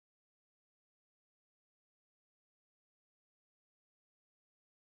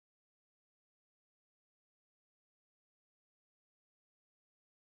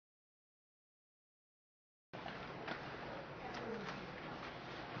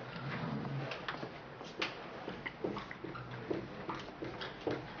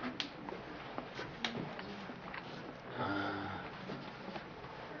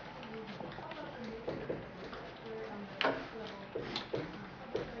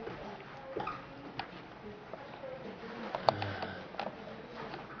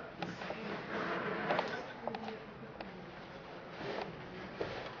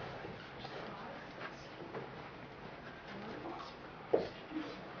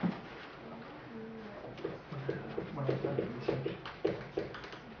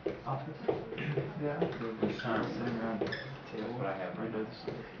sitting around the table. That's what I have right now.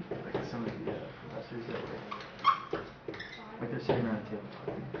 Like some of the professors that were, like they're sitting around a table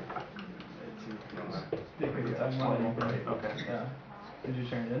talking. They could be talking about it. Okay. Yeah. Did you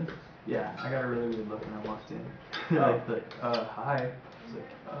turn it in? Yeah, I got a really weird look when I walked in. Hi. I was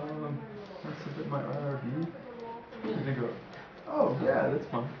like, want to submit my RRB? And they go, oh, yeah, that's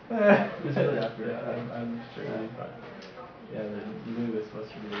fun. It's really awkward. Yeah, I'm sure you but yeah, the Lou is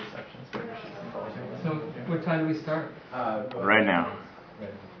supposed to be the receptionist, but she's involved. So, what time do we start? Right now.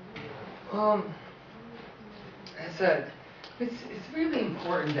 It's really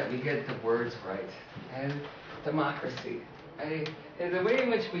important that we get the words right. And democracy. The way in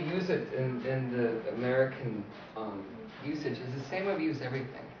which we use it in the American usage is the same way we use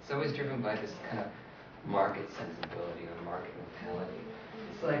everything. It's always driven by this kind of market sensibility or market mentality.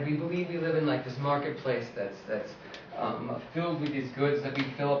 It's like we believe we live in like this marketplace that's filled with these goods that we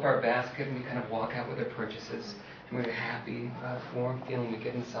fill up our basket and we kind of walk out with our purchases and we're happy, warm feeling we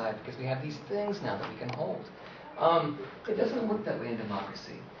get inside because we have these things now that we can hold. It doesn't work that way in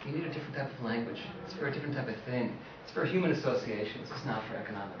democracy. You need a different type of language. It's for a different type of thing. It's for human associations. It's not for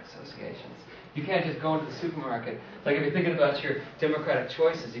economic associations. You can't just go into the supermarket. Like if you're thinking about your democratic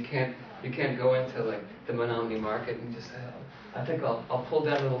choices, you can't go into like the Menominee market and just say, oh, I think I'll pull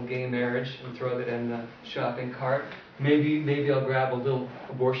down a little gay marriage and throw that in the shopping cart. Maybe I'll grab a little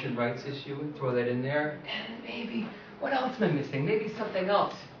abortion rights issue and throw that in there. And maybe, what else am I missing? Maybe something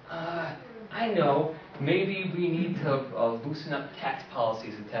else. I know, maybe we need to loosen up tax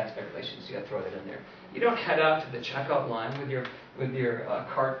policies and tax regulations. You got to throw that in there. You don't head out to the checkout line with your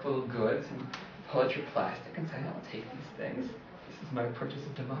cart full of goods and pull out your plastic and say, I'll take these things. This is my purchase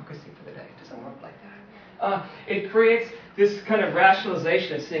of democracy for the day. It doesn't work like that. It creates this kind of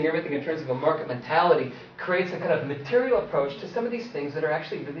rationalization of seeing everything in terms of a market mentality, creates a kind of material approach to some of these things that are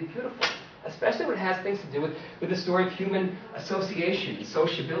actually really beautiful. Especially when it has things to do with the story of human association and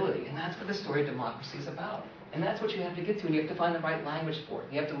sociability. And that's what the story of democracy is about. And that's what you have to get to, and you have to find the right language for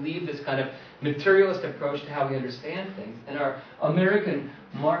it. You have to leave this kind of materialist approach to how we understand things and our American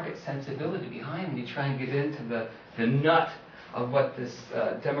market sensibility behind when you try and get into the nut of what this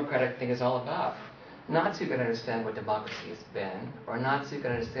democratic thing is all about. Not so you can understand what democracy has been, or not so you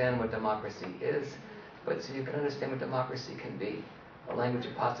can understand what democracy is, but so you can understand what democracy can be. A language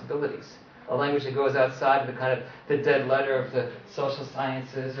of possibilities. A language that goes outside of the kind of the dead letter of the social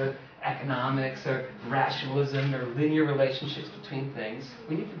sciences or economics or rationalism or linear relationships between things.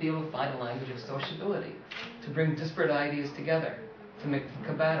 We need to be able to find a language of sociability, to bring disparate ideas together, to make them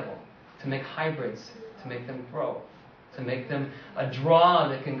compatible, to make hybrids, to make them grow, to make them a draw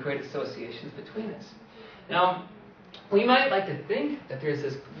that can create associations between us. Now, we might like to think that there's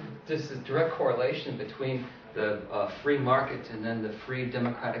this direct correlation between the free market and then the free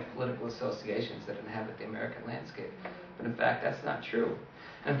democratic political associations that inhabit the American landscape. But in fact, that's not true.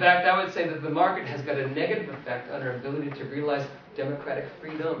 In fact, I would say that the market has got a negative effect on our ability to realize democratic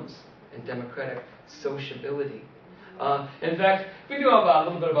freedoms and democratic sociability. In fact, we know a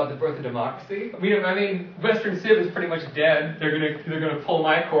little bit about the birth of democracy. I mean, Western Civ is pretty much dead. They're gonna pull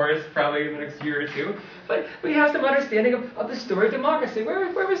my course probably in the next year or two. But we have some understanding of the story of democracy.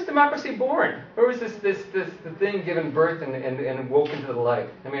 Where was democracy born? Where was the thing given birth and woke into the light?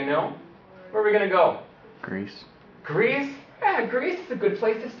 Anybody know? Where are we gonna go? Greece. Greece? Yeah, Greece is a good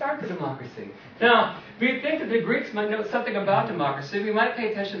place to start for democracy. Now, we think that the Greeks might know something about democracy. We might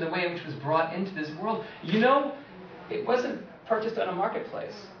pay attention to the way in which it was brought into this world. You know, it wasn't purchased on a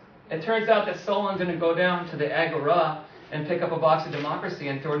marketplace. It turns out that Solon's going to go down to the Agora and pick up a box of democracy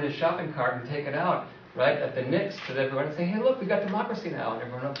and throw it in his shopping cart and take it out, right, at the Knicks to everyone and say, hey, look, we've got democracy now. And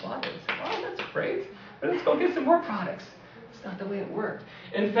everyone applauded. Say, oh, that's great. But let's go get some more products. It's not the way it worked.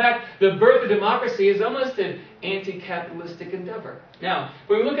 In fact, the birth of democracy is almost an anti-capitalistic endeavor. Now,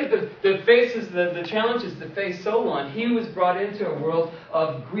 when we look at the challenges that face Solon, he was brought into a world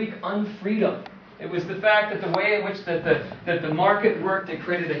of Greek unfreedom. It was the fact that the way in which that the market worked, it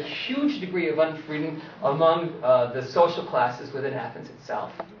created a huge degree of unfreedom among the social classes within Athens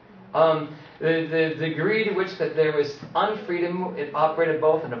itself. The degree to which that there was unfreedom, it operated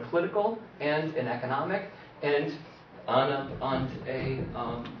both in a political and an economic and on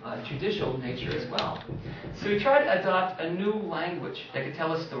a judicial nature as well. So we tried to adopt a new language that could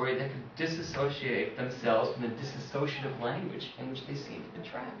tell a story that could disassociate themselves from the disassociative language in which they seem to be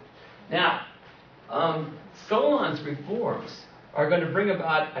trapped. Now, Solon's reforms are going to bring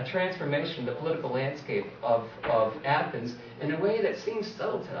about a transformation in the political landscape of Athens in a way that seems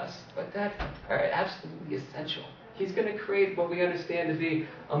subtle to us, but that are absolutely essential. He's going to create what we understand to be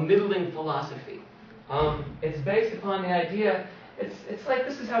a middling philosophy. It's based upon the idea It's like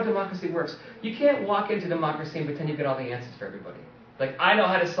this is how democracy works. You can't walk into democracy and pretend you get all the answers for everybody. Like, I know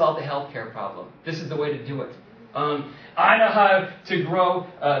how to solve the healthcare problem. This is the way to do it. I know how to grow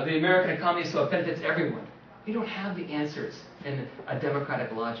the American economy so it benefits everyone. You don't have the answers in a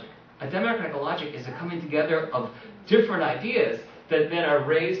democratic logic. A democratic logic is a coming together of different ideas that then are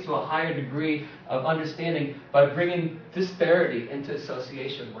raised to a higher degree of understanding by bringing disparity into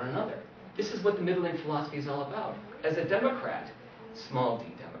association with one another. This is what the middling philosophy is all about. As a Democrat, small d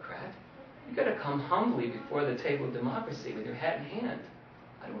Democrat, you've got to come humbly before the table of democracy with your hat in hand.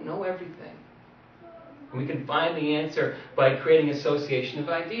 I don't know everything. And we can find the answer by creating association of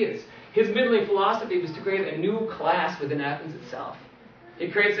ideas. His middling philosophy was to create a new class within Athens itself.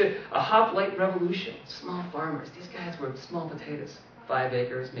 It creates a hoplite revolution. Small farmers. These guys were small potatoes. 5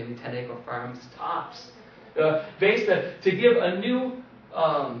 acres, maybe 10-acre farms, tops. Based to give a new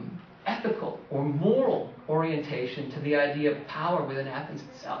ethical or moral orientation to the idea of power within Athens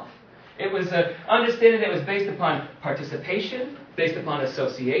itself. It was an understanding that was based upon participation, based upon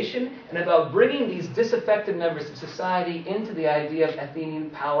association, and about bringing these disaffected members of society into the idea of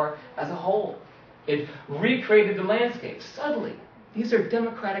Athenian power as a whole. It recreated the landscape subtly. These are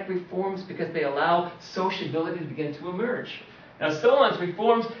democratic reforms because they allow sociability to begin to emerge. Now, Solon's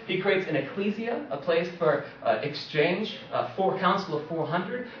reforms, he creates an ecclesia, a place for exchange, for council of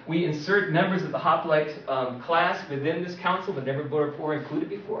 400. We insert members of the hoplite class within this council that never were included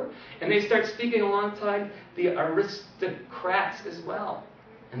before. And they start speaking alongside the aristocrats as well.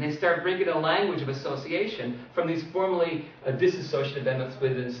 And they start bringing a language of association from these formerly disassociative elements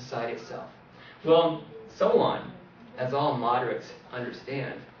within society itself. Well, Solon, as all moderates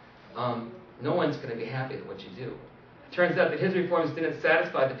understand, no one's going to be happy with what you do. It turns out that his reforms didn't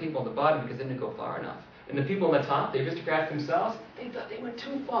satisfy the people on the bottom because they didn't go far enough. And the people on the top, the aristocrats themselves, they thought they went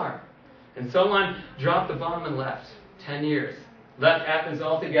too far. And Solon dropped the bomb and left. 10 years. Left Athens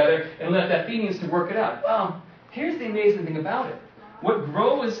altogether and left Athenians to work it out. Well, here's the amazing thing about it. What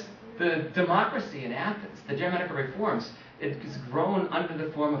grows the democracy in Athens, the democratic reforms, it is grown under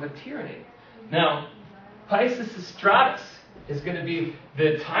the form of a tyranny. Now, Pisistratus is going to be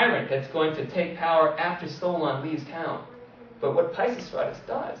the tyrant that's going to take power after Solon leaves town. But what Pisistratus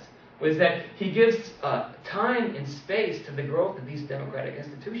does was that he gives time and space to the growth of these democratic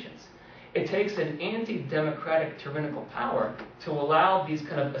institutions. It takes an anti-democratic tyrannical power to allow these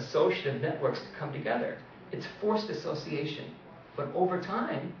kind of associative networks to come together. It's forced association. But over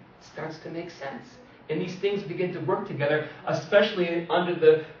time, it starts to make sense. And these things begin to work together, especially under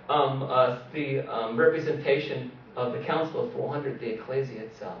the representation of the Council of 400, the ecclesia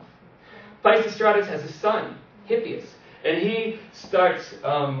itself. Pisistratus has a son, Hippias, and he starts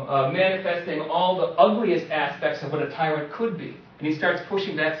manifesting all the ugliest aspects of what a tyrant could be. And he starts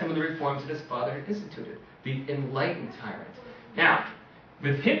pushing back some of the reforms that his father had instituted, the enlightened tyrant. Now,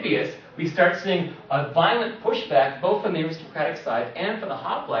 with Hippias, we start seeing a violent pushback both from the aristocratic side and from the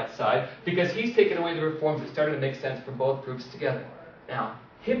hoplite side because he's taken away the reforms that started to make sense for both groups together. Now,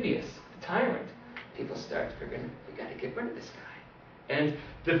 Hippias, the tyrant, people start figuring, we got to get rid of this guy. And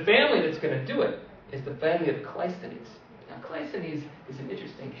the family that's going to do it is the family of Cleisthenes. Now, Cleisthenes is an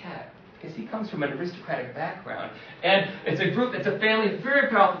interesting cat because he comes from an aristocratic background. And it's a group, it's a family, a very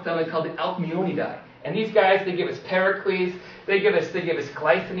powerful family called the Alcmeonidae. And these guys, they give us Pericles, they give us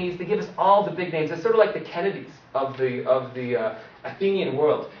Cleisthenes, they give us all the big names. They're sort of like the Kennedys of the Athenian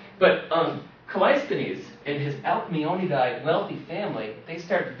world. But Cleisthenes and his Alcmeonidae wealthy family, they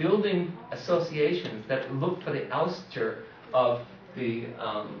start building associations that look for the ouster of the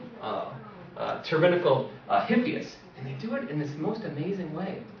tyrannical Hippias. And they do it in this most amazing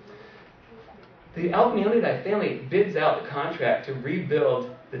way. The Alcmeonidae family bids out the contract to rebuild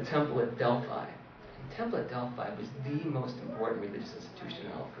the temple at Delphi. The temple at Delphi was the most important religious institution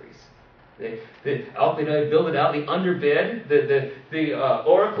in all of Greece. The Alcmeonidae build it out, they underbid, the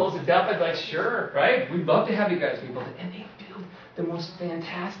oracles at Delphi are like, sure, right? We'd love to have you guys rebuild it. And they build the most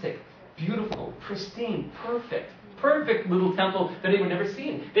fantastic, beautiful, pristine, perfect little temple that anyone had ever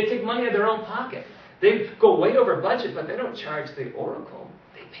seen. They take money out of their own pocket. They go way over budget, but they don't charge the oracle.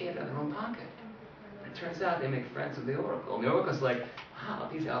 They pay it out of their own pocket. And it turns out they make friends with the oracle. And the oracle's like, wow,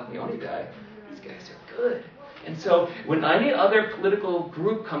 these Alcmeonidae, these guys are good. And so when any other political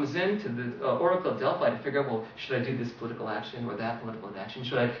group comes into the Oracle of Delphi to figure out, well, should I do this political action or that political action?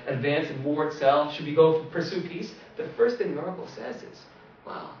 Should I advance in war itself? Should we go pursue peace? The first thing the Oracle says is,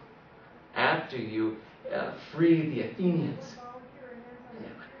 well, after you free the Athenians. And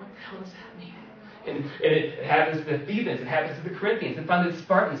they're like, what the hell does that mean? And it happens to the Thebans, it happens to the Corinthians, and finally the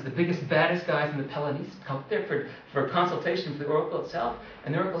Spartans, the biggest, baddest guys in the Peloponnese, come there for consultation for the Oracle itself.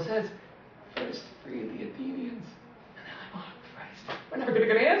 And the Oracle says, first free the Athenians. And they're like, oh, Christ. We're never going to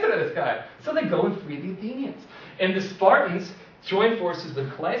get an answer to this guy. So they go and free the Athenians. And the Spartans join forces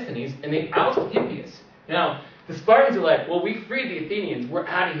with Cleisthenes, and they oust Hippias. Now, the Spartans are like, well, we freed the Athenians, we're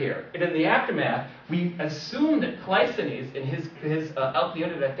out of here. And in the aftermath, we assume that Cleisthenes and his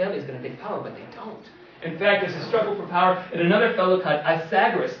Alcmeonidae family is going to take power, but they don't. In fact, there's a struggle for power, and another fellow called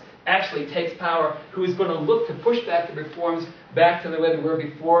Isagoras actually takes power, who is going to look to push back the reforms back to the way they were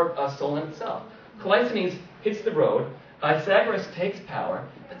before Solon itself. Cleisthenes hits the road, Isagoras takes power,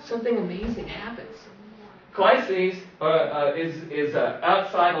 but something amazing happens. Cleisthenes is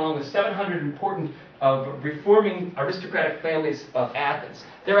outside along with 700 important reforming aristocratic families of Athens.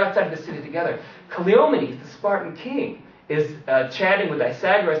 They're outside of the city together. Cleomenes, the Spartan king, is chatting with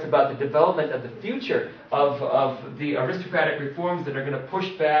Isagoras about the development of the future of the aristocratic reforms that are going to push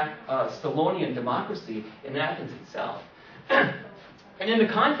back Solonian democracy in Athens itself. And in the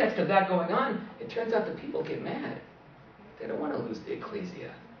context of that going on, it turns out the people get mad. They don't want to lose the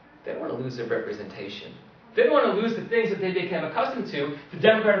ecclesia. They don't want to lose their representation. They don't want to lose the things that they became accustomed to, the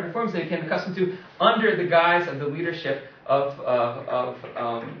democratic reforms they became accustomed to under the guise of the leadership of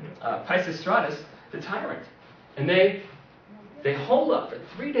Pisistratus, the tyrant. And they hold up for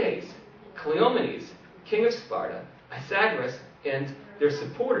 3 days Cleomenes, king of Sparta, Isagoras, and their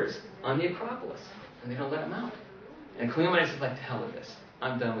supporters on the Acropolis. And they don't let them out. And Cleomenes is like, to hell with this.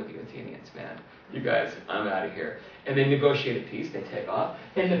 I'm done with you Athenians, man. You guys, I'm out of here. And they negotiate a peace, they take off.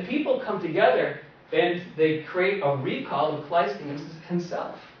 And the people come together and they create a recall of Cleisthenes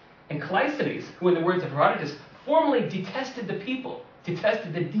himself. And Cleisthenes, who in the words of Herodotus, formerly detested the people,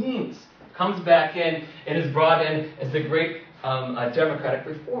 detested the deans, comes back in and is brought in as the great democratic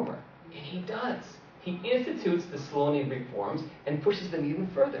reformer. And he does. He institutes the Solonian reforms and pushes them even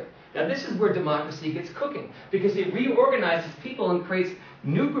further. Now this is where democracy gets cooking, because it reorganizes people and creates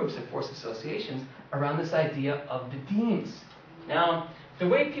new groups of force associations around this idea of the deans. Now, the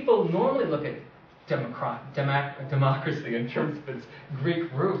way people normally look at democracy in terms of its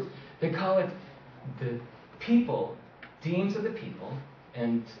Greek roots, they call it the people, deans are the people,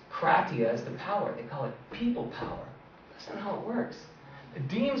 and kratia is the power. They call it people power. That's not how it works. The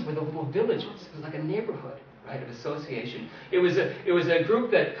deans were the little villages. It was like a neighborhood, right, of association. It was a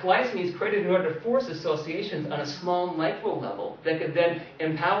group that Cleisthenes created in order to force associations on a small micro level that could then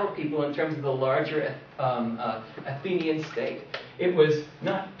empower people in terms of the larger Athenian state. It was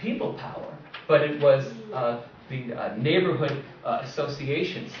not people power, but it was the neighborhood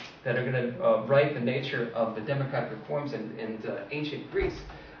associations that are going to write the nature of the democratic reforms in ancient Greece.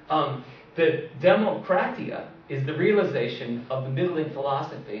 The democratia is the realization of the middling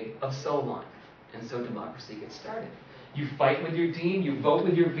philosophy of Solon. And so democracy gets started. You fight with your dean, you vote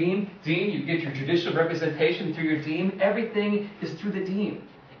with your dean, you get your judicial representation through your dean. Everything is through the dean.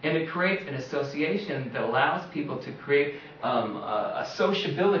 And it creates an association that allows people to create a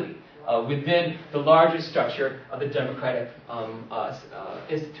sociability within the larger structure of the democratic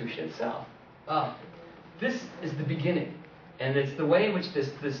institution itself. This is the beginning. And it's the way in which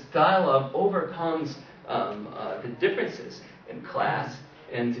this dialogue overcomes the differences in class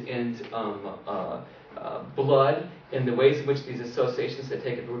and blood, and the ways in which these associations have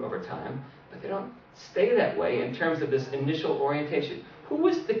taken root over time. But they don't stay that way in terms of this initial orientation. What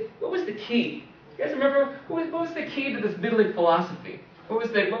was the key? You guys remember what was the key to this middling philosophy? What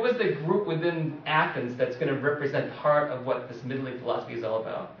was the group within Athens that's going to represent the heart of what this middling philosophy is all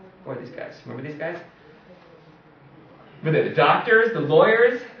about? Who are these guys? Remember these guys? Were they the doctors, the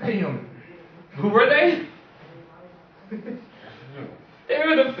lawyers? Who were they? They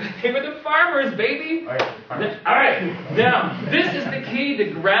were the farmers, baby. All right. Now, this is the key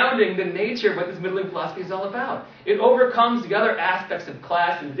to grounding the nature of what this middling philosophy is all about. It overcomes the other aspects of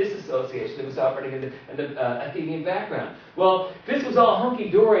class and disassociation that was operating in the Athenian background. Well, this was all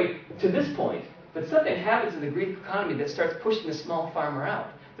hunky-dory to this point, but something happens in the Greek economy that starts pushing the small farmer out.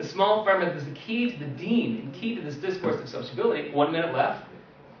 The small farmer is the key to the dean and key to this discourse of sociability. 1 minute left.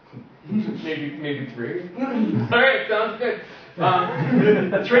 maybe 3. All right, sounds good.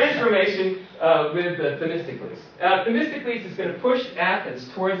 A transformation with Themistocles. Themistocles is going to push Athens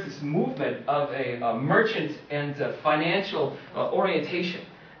towards this movement of a merchant and financial orientation.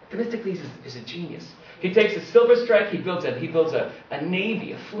 Themistocles is a genius. He takes a silver strike, he builds a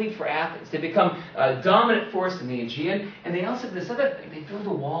navy, a fleet for Athens. They become a dominant force in the Aegean, and they also do this other thing. They build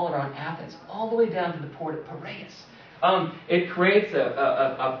a wall around Athens, all the way down to the port of Piraeus. It creates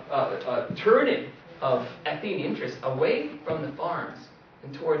a turning of Athenian interests away from the farms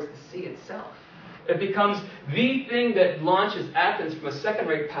and towards the sea itself. It becomes the thing that launches Athens from a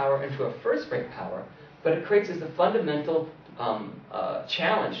second-rate power into a first-rate power, but it creates as the fundamental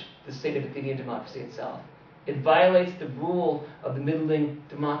challenge the state of Athenian democracy itself. It violates the rule of the middling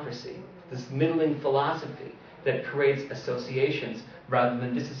democracy, this middling philosophy that creates associations rather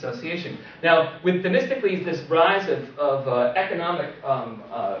than disassociation. Now, with Themistocles, this rise of economic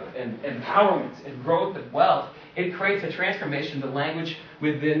empowerment and growth of wealth, it creates a transformation of the language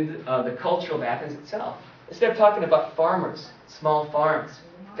within the culture of Athens itself. Instead of talking about farmers, small farms,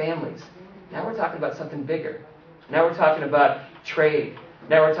 families, now we're talking about something bigger. Now we're talking about trade.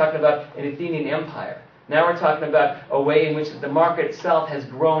 Now we're talking about an Athenian empire. Now we're talking about a way in which the market itself has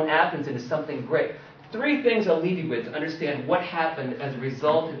grown Athens into something great. Three things I'll leave you with to understand what happened as a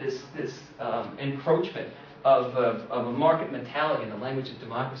result of this encroachment of a market mentality in the language of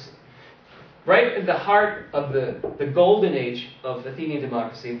democracy. Right at the heart of the golden age of Athenian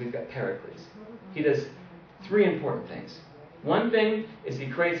democracy, we've got Pericles. He does three important things. One thing is he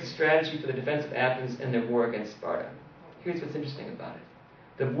creates a strategy for the defense of Athens and their war against Sparta. Here's what's interesting about it.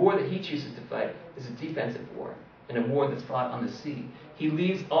 The war that he chooses to fight is a defensive war, and a war that's fought on the sea. He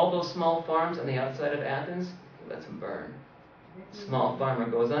leaves all those small farms on the outside of Athens, he lets them burn. The small farmer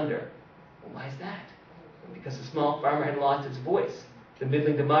goes under. Well, why is that? Because the small farmer had lost its voice. The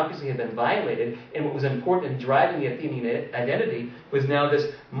middling democracy had been violated, and what was important in driving the Athenian identity was now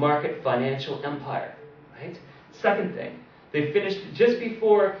this market financial empire. Right? Second thing, they finished just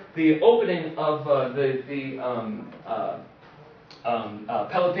before the opening of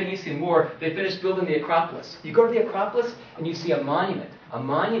Peloponnesian War. They finished building the Acropolis. You go to the Acropolis and you see a monument,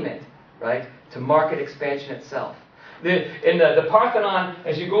 right, to market expansion itself. In the Parthenon,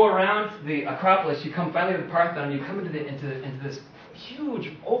 as you go around the Acropolis, you come finally to the Parthenon, you come into this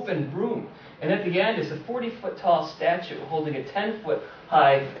huge open room, and at the end is a 40-foot tall statue holding a 10-foot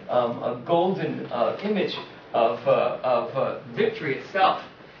high golden image of victory itself.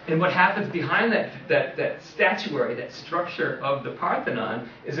 And what happens behind that statuary, that structure of the Parthenon,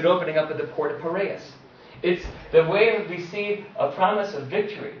 is it opening up at the port of Piraeus. It's the way that we see a promise of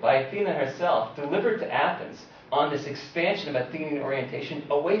victory by Athena herself delivered to Athens on this expansion of Athenian orientation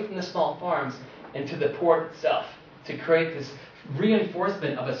away from the small farms into the port itself, to create this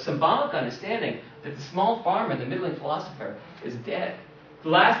reinforcement of a symbolic understanding that the small farmer, the middling philosopher, is dead. The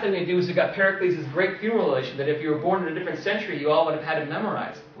last thing they do is you've got Pericles' great funeral relation that if you were born in a different century, you all would have had it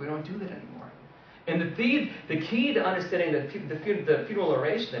memorized. We don't do that anymore. And the key to understanding the funeral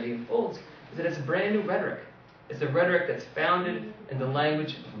oration that he unfolds is that it's a brand new rhetoric. It's a rhetoric that's founded in the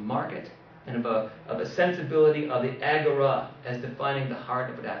language of a market and of a sensibility of the agora as defining the heart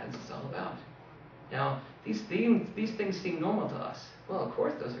of what Athens is all about. Now, these things seem normal to us. Well, of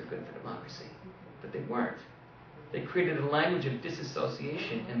course those are good for democracy, but they weren't. They created a language of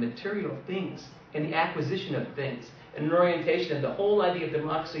disassociation and material things and the acquisition of things and an orientation of the whole idea of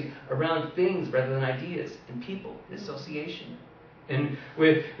democracy around things rather than ideas and people and association. And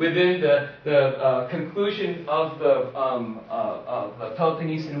within the conclusion of the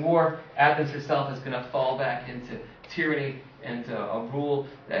Peloponnesian War, Athens herself is going to fall back into tyranny and a rule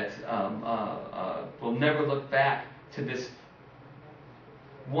that will never look back to this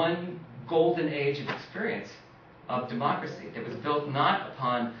one golden age of experience of democracy that was built not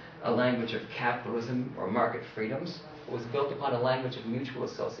upon a language of capitalism or market freedoms, but was built upon a language of mutual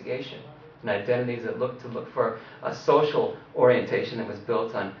association and identities that look for a social orientation that was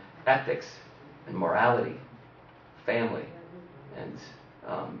built on ethics and morality, family, and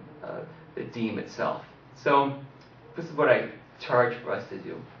the deme itself. So this is what I charge for us to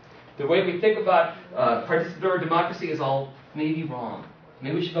do. The way we think about participatory democracy is all maybe wrong.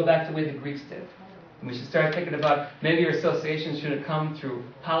 Maybe we should go back to the way the Greeks did. And we should start thinking about maybe your associations shouldn't come through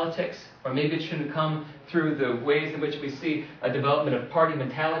politics, or maybe it shouldn't come through the ways in which we see a development of party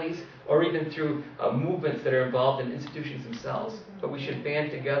mentalities, or even through movements that are involved in institutions themselves. But we should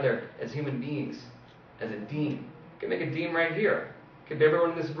band together as human beings, as a deme. You can make a deme right here. It could be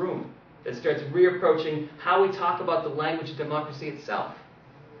everyone in this room that starts reapproaching how we talk about the language of democracy itself.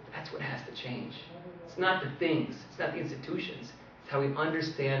 That's what has to change. It's not the things, it's not the institutions. How we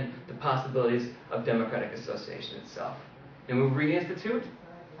understand the possibilities of democratic association itself. And when we reinstitute,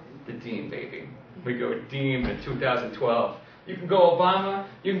 the deme, baby. We go deme in 2012. You can go Obama,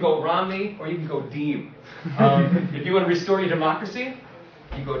 you can go Romney, or you can go deme. If you want to restore your democracy,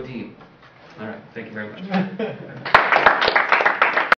 you go deme. All right, thank you very much.